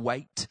about their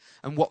weight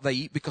and what they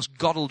eat because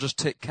God will just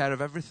take care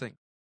of everything.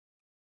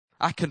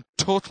 I can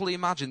totally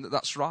imagine that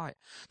that's right.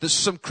 That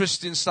some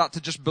Christians start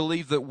to just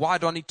believe that, why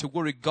do I need to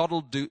worry? God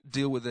will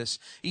deal with this.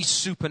 He's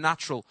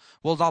supernatural.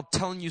 Well, I'm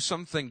telling you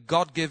something.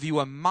 God gave you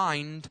a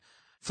mind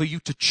for you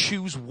to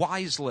choose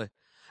wisely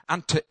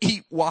and to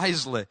eat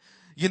wisely.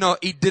 You know,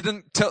 he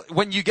didn't tell,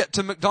 when you get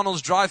to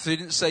McDonald's drive-thru, he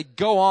didn't say,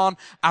 go on,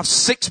 have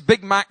 6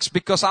 Big Macs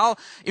because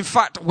in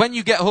fact, when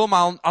you get home,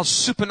 I'll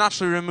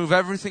supernaturally remove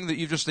everything that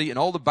you've just eaten,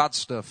 all the bad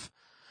stuff.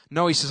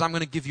 No, he says, I'm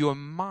going to give you a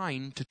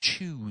mind to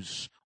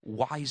choose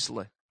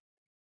wisely.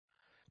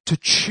 To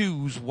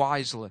choose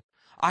wisely.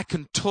 I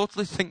can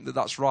totally think that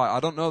that's right. I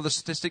don't know the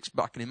statistics,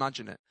 but I can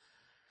imagine it.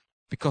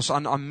 Because I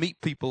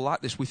meet people like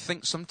this. We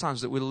think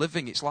sometimes that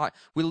it's like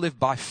we live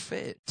by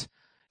fate.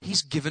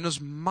 He's given us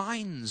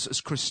minds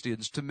as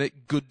Christians to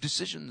make good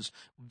decisions,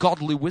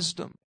 godly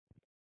wisdom.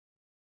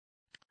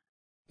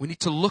 We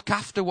need to look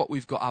after what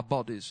we've got, our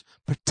bodies,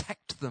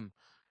 protect them,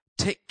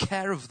 take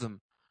care of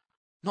them,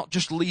 not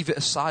just leave it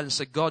aside and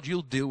say, God,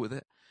 you'll deal with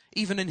it.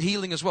 Even in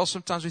healing as well,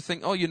 sometimes we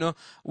think, oh, you know,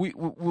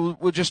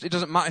 we'll just, it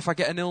doesn't matter if I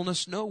get an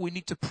illness. No, we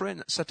need to pray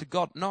and say to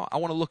God, no, I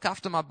want to look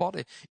after my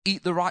body,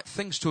 eat the right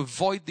things to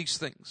avoid these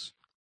things.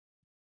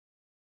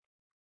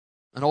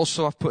 And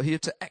also I've put here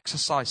to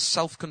exercise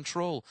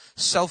self-control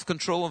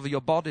over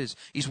your bodies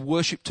is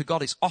worship to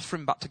God. It's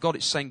offering back to God.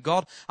 It's saying,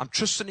 God, I'm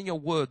trusting in your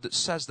word that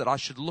says that I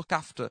should look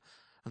after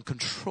and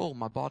control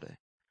my body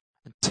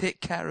and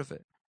take care of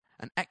it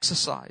and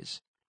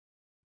exercise.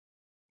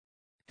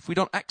 If we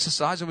don't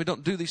exercise and we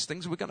don't do these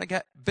things, we're going to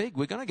get big.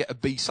 We're going to get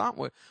obese, aren't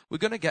we? We're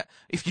going to get,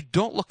 if you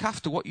don't look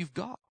after what you've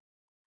got,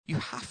 you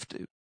have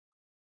to.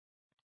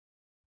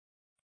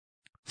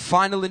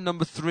 Finally,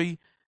 number 3,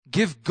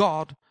 give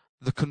God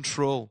the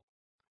control.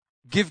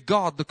 Give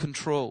God the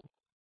control.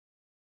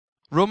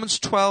 Romans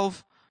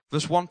 12,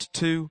 verse 1 to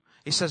 2,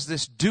 it says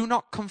this, do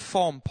not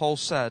conform, Paul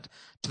said,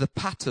 to the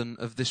pattern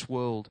of this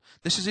world.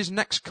 This is his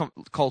next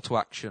call to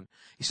action.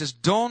 He says,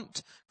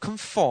 don't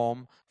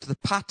conform to the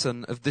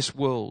pattern of this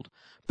world,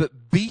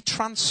 but be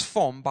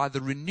transformed by the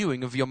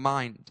renewing of your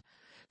mind.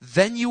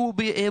 Then you will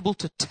be able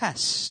to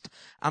test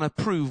and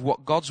approve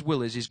what God's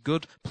will is, his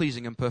good,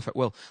 pleasing, and perfect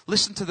will.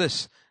 Listen to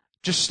this.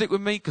 Just stick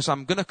with me, because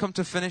I'm going to come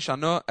to finish. I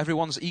know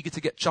everyone's eager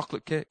to get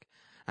chocolate cake,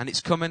 and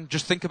it's coming.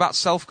 Just think about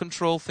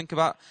self-control. Think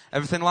about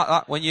everything like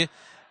that when you...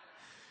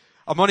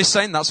 I'm only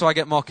saying that so I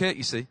get more cake,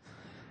 you see.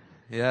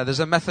 Yeah, there's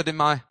a method in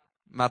my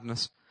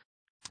madness.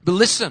 But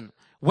listen,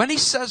 when he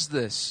says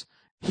this,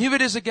 here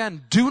it is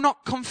again. Do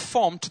not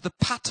conform to the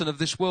pattern of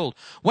this world.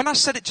 When I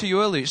said it to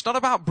you earlier, it's not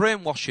about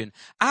brainwashing.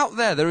 Out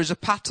there is a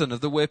pattern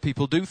of the way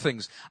people do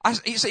things.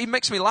 It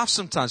makes me laugh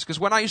sometimes, because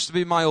when I used to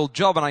be in my old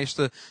job and I used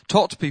to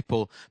talk to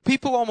people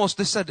almost,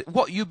 they said,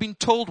 what, you've been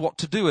told what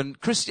to do, and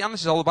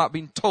Christianity is all about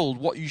being told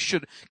what you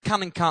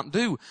can and can't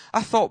do.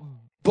 I thought,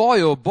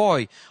 boy, oh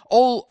boy,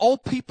 all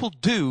people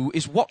do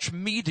is watch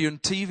media and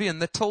TV,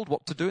 and they're told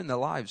what to do in their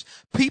lives.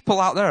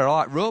 People out there are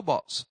like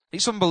robots.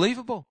 It's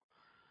unbelievable.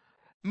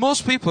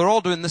 Most people are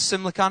all doing this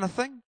similar kind of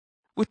thing.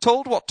 We're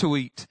told what to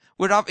eat.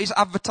 It's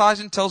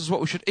advertising tells us what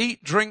we should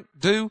eat, drink,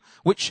 do,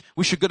 which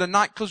we should go to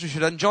nightclubs, we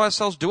should enjoy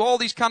ourselves, do all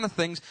these kind of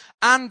things,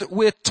 and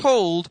we're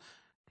told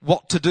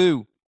what to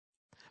do.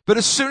 But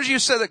as soon as you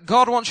say that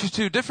God wants you to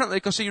do differently,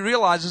 because he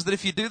realizes that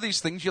if you do these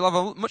things, you'll have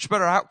a much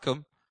better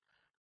outcome.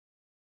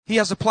 He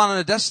has a plan and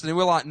a destiny.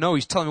 We're like, no,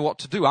 he's telling me what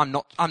to do. I'm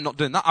not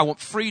doing that. I want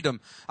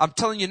freedom. I'm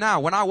telling you now,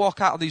 when I walk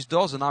out of these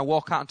doors and I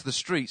walk out into the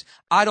streets,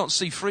 I don't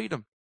see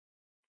freedom.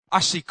 I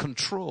see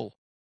control.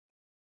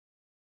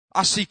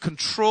 I see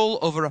control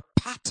over a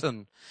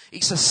pattern.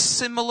 It's a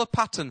similar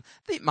pattern.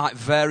 It might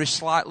vary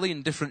slightly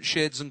in different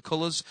shades and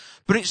colours,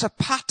 but it's a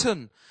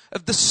pattern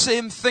of the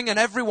same thing, and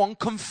everyone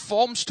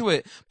conforms to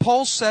it.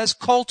 Paul says,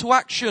 call to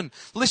action.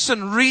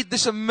 Listen, read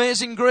this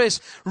amazing grace.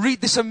 Read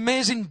this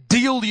amazing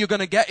deal you're going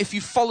to get if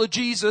you follow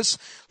Jesus.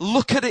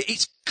 Look at it.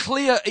 It's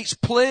clear. It's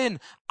plain.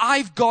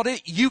 I've got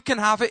it. You can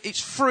have it.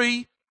 It's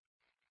free.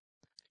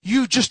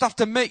 You just have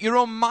to make your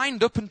own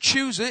mind up and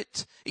choose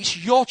it.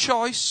 It's your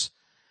choice.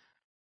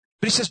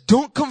 But he says,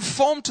 don't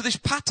conform to this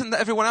pattern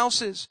that everyone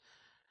else is.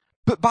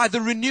 But by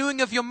the renewing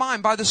of your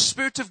mind, by the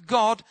Spirit of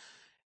God,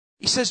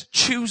 he says,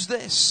 choose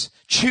this.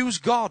 Choose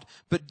God.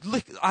 But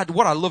look,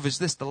 what I love is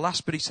this, the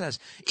last bit he says.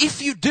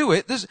 If you do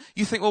it,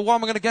 you think, well, what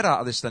am I going to get out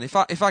of this then?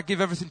 If I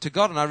give everything to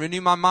God and I renew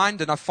my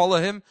mind and I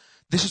follow him,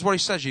 this is what he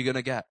says you're going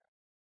to get.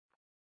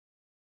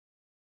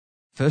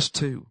 Verse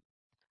 2.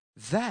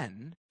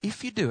 Then,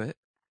 if you do it,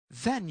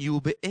 then you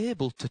will be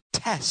able to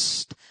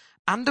test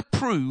and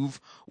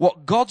approve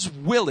what God's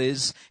will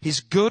is, his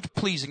good,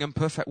 pleasing, and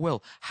perfect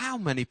will. How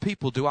many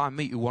people do I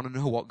meet who want to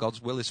know what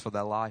God's will is for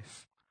their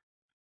life?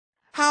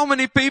 How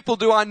many people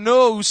do I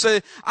know who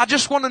say, I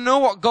just want to know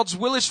what God's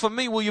will is for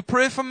me. Will you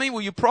pray for me?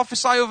 Will you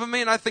prophesy over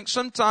me? And I think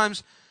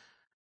sometimes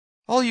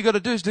all you got to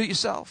do is do it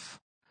yourself.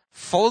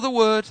 Follow the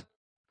word,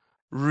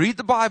 read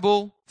the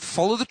Bible,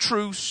 follow the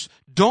truths,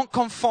 don't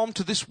conform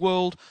to this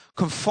world,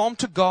 conform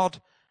to God.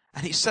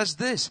 And it says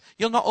this,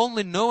 you'll not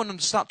only know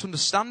and start to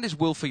understand his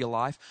will for your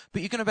life,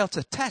 but you're going to be able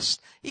to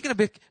test. You're going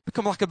to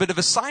become like a bit of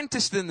a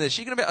scientist in this.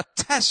 You're going to be able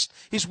to test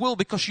his will,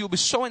 because you'll be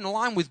so in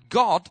line with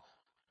God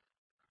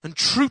and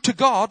true to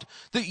God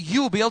that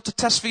you'll be able to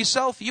test for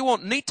yourself. You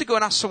won't need to go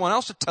and ask someone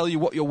else to tell you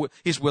what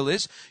his will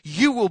is.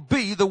 You will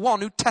be the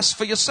one who tests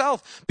for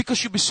yourself,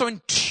 because you'll be so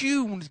in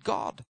tune with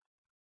God.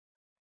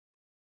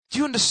 Do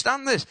you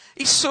understand this?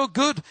 He's so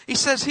good. He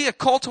says here,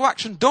 call to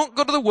action. Don't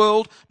go to the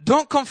world.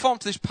 Don't conform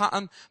to this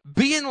pattern.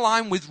 Be in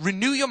line with,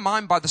 renew your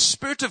mind by the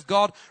Spirit of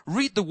God.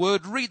 Read the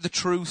word, read the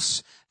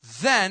truths.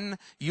 Then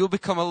you'll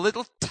become a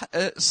little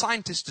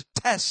scientist to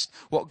test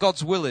what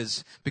God's will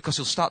is, because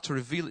he'll start to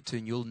reveal it to you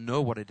and you'll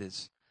know what it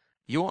is.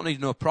 You won't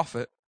need no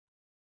prophet.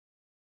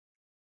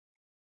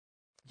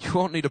 You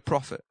won't need a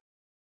prophet.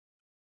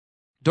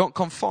 Don't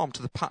conform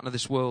to the pattern of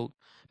this world.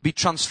 Be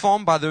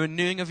transformed by the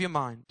renewing of your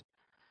mind.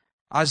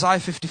 Isaiah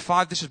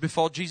 55, this is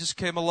before Jesus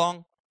came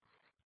along.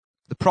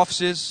 The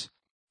prophecies.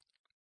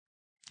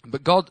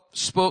 But God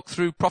spoke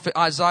through prophet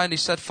Isaiah and he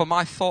said, for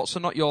my thoughts are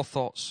not your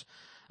thoughts,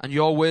 and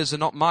your ways are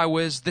not my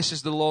ways. This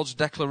is the Lord's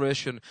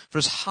declaration. For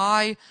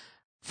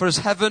as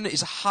heaven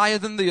is higher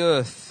than the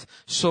earth,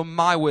 so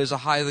my ways are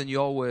higher than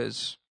your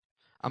ways,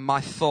 and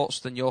my thoughts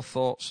than your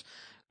thoughts.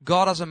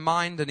 God has a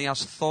mind and he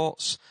has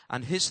thoughts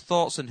and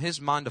his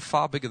mind are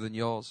far bigger than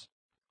yours.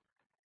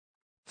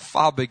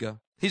 Far bigger.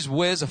 His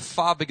ways are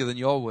far bigger than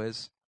your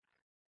ways.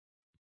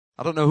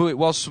 I don't know who it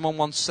was, someone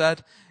once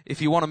said,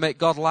 if you want to make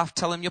God laugh,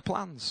 tell him your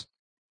plans.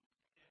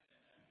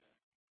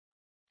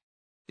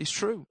 It's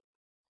true.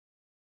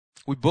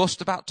 We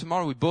boast about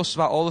tomorrow. We boast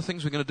about all the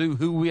things we're going to do,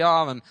 who we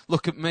are, and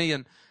look at me.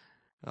 And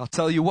I'll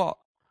tell you what,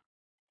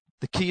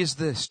 the key is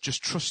this,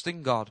 just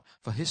trusting God,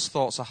 for his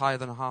thoughts are higher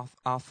than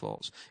our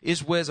thoughts.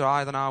 His ways are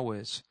higher than our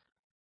ways.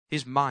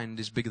 His mind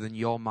is bigger than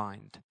your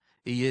mind.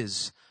 He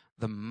is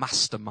the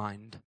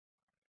mastermind.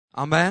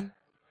 Amen?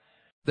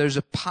 There's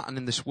a pattern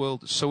in this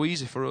world that's so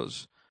easy for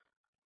us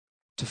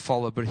to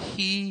follow, but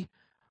he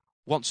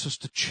wants us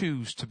to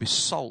choose to be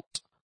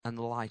salt and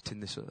light in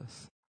this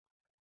earth.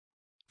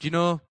 Do you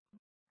know,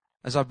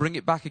 as I bring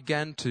it back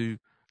again to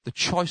the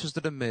choices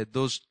that are made,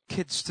 those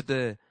kids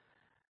today,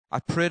 I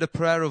prayed a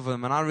prayer over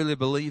them and I really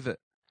believe it.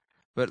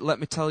 But let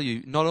me tell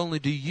you, not only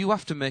do you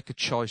have to make a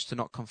choice to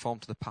not conform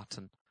to the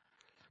pattern,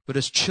 but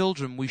as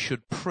children we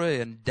should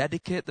pray and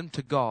dedicate them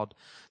to God,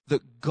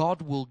 that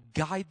God will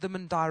guide them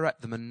and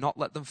direct them and not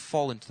let them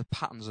fall into the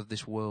patterns of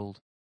this world.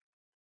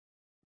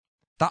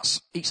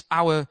 It's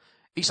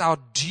our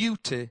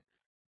duty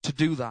to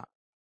do that.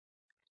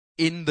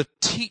 In the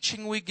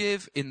teaching we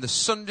give, in the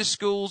Sunday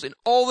schools, in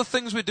all the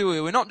things we do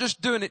here, we're not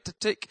just doing it to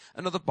tick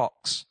another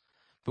box,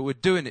 but we're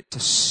doing it to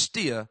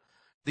steer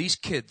these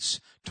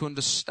kids to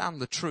understand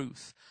the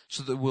truth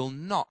so that we'll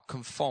not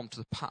conform to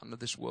the pattern of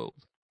this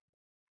world.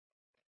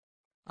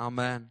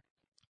 Amen.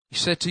 You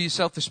say to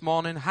yourself this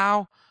morning,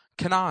 how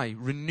can I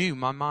renew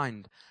my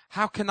mind?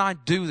 How can I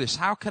do this?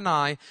 How can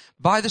I,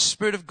 by the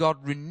Spirit of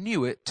God,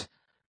 renew it?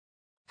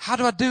 How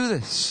do I do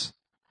this?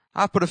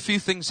 I put a few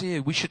things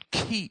here. We should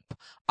keep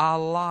our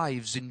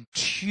lives in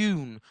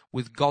tune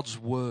with God's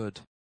Word.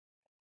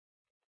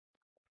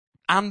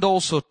 And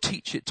also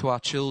teach it to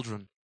our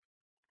children.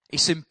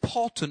 It's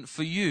important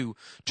for you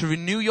to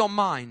renew your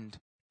mind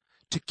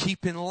to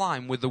keep in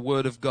line with the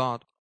Word of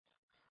God.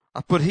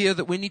 I put here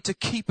that we need to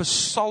keep a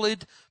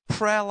solid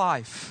prayer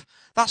life.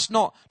 That's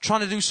not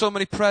trying to do so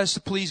many prayers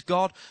to please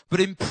God, but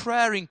in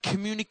prayer, in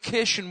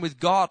communication with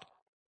God.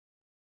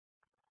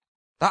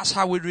 That's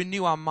how we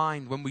renew our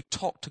mind, when we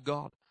talk to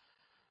God.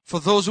 For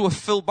those who are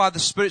filled by the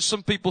Spirit,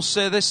 some people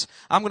say this.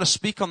 I'm going to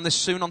speak on this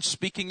soon, on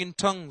speaking in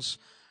tongues,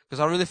 because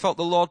I really felt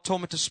the Lord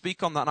told me to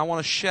speak on that, and I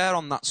want to share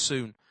on that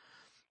soon.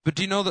 But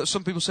do you know that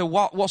some people say,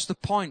 what's the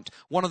point?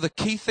 One of the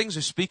key things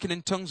of speaking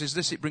in tongues is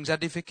this: it brings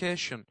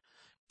edification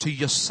to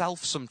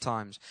yourself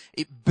sometimes.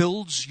 It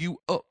builds you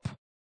up.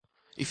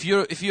 If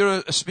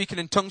you're a speaking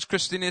in tongues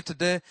Christian here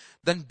today,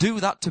 then do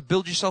that to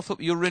build yourself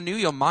up. You'll renew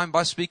your mind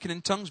by speaking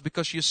in tongues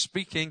because you're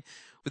speaking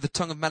with the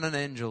tongue of men and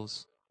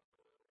angels.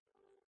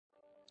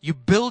 You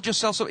build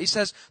yourself up. It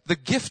says the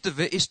gift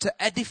of it is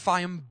to edify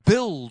and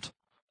build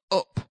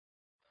up.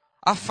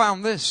 I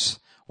found this.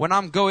 When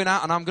I'm going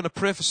out and I'm going to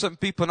pray for certain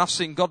people and I've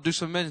seen God do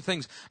some amazing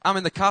things, I'm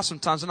in the car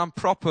sometimes and I'm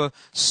proper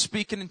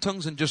speaking in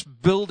tongues and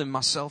just building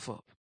myself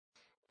up.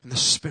 In the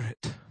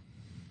Spirit.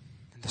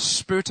 In the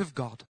Spirit of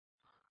God.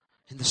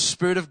 In the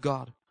Spirit of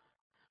God.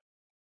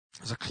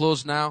 As I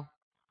close now,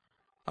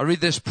 I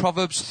read this,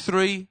 Proverbs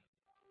 3,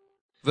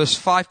 verse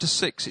 5 to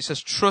 6. It says,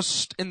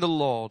 trust in the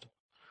Lord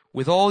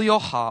with all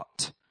your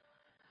heart.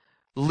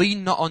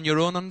 Lean not on your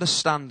own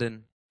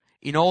understanding.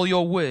 In all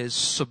your ways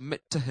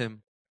submit to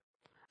Him,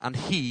 and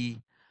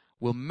He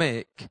will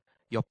make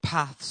your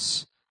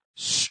paths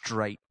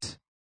straight.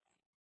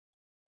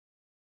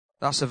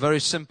 That's a very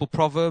simple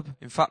proverb.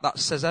 In fact, that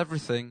says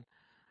everything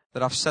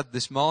that I've said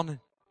this morning.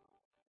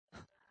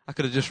 I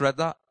could have just read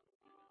that.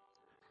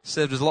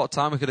 Saved us a lot of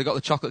time. We could have got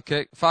the chocolate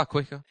cake far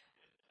quicker.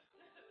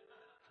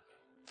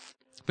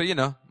 But you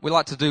know, we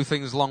like to do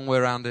things a long way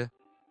around here.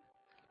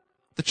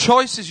 The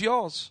choice is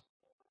yours.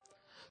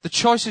 The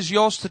choice is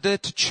yours today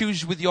to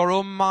choose with your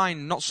own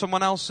mind, not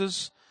someone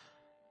else's.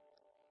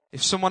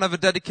 If someone ever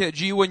dedicated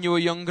you when you were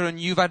younger and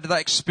you've had that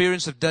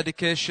experience of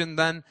dedication,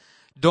 then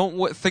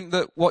don't think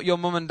that what your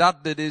mum and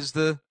dad did is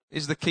the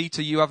key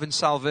to you having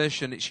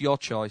salvation. It's your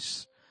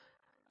choice.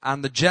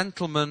 And the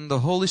gentleman, the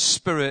Holy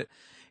Spirit,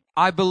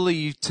 I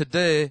believe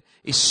today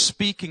is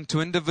speaking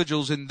to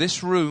individuals in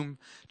this room,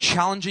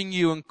 challenging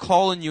you and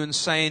calling you and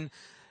saying,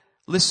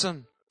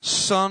 listen,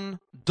 son,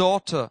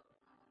 daughter,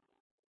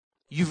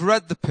 you've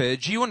read the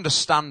page, you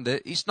understand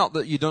it. It's not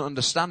that you don't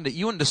understand it.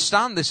 You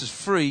understand this is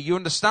free. You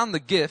understand the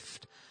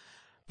gift.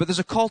 But there's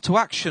a call to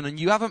action and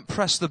you haven't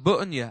pressed the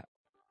button yet.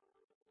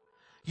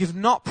 You've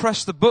not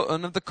pressed the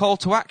button of the call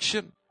to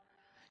action.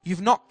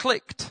 You've not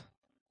clicked.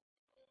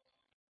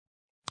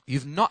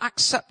 You've not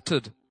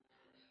accepted.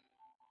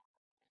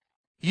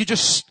 You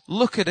just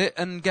look at it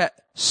and get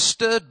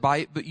stirred by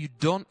it, but you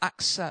don't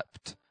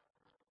accept.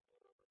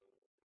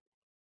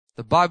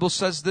 The Bible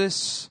says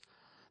this,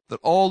 that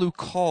all who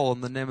call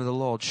on the name of the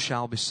Lord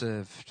shall be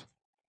saved.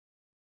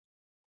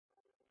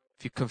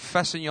 If you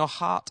confess in your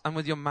heart and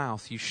with your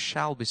mouth, you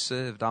shall be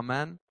saved.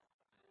 Amen.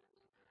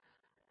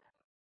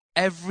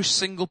 Every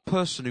single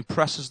person who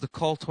presses the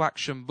call to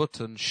action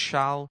button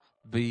shall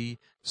be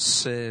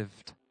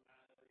saved.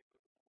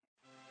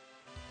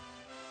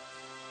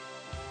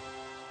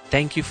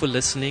 Thank you for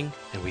listening,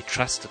 and we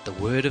trust that the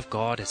Word of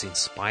God has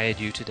inspired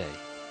you today.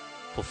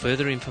 For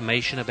further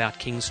information about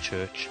King's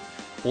Church,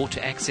 or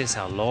to access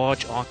our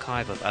large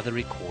archive of other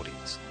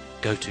recordings,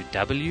 go to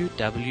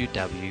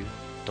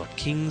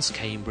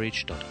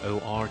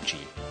www.kingscambridge.org.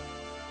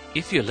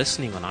 If you're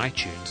listening on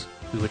iTunes,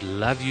 we would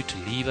love you to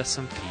leave us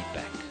some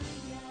feedback.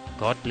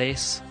 God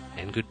bless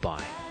and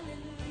goodbye.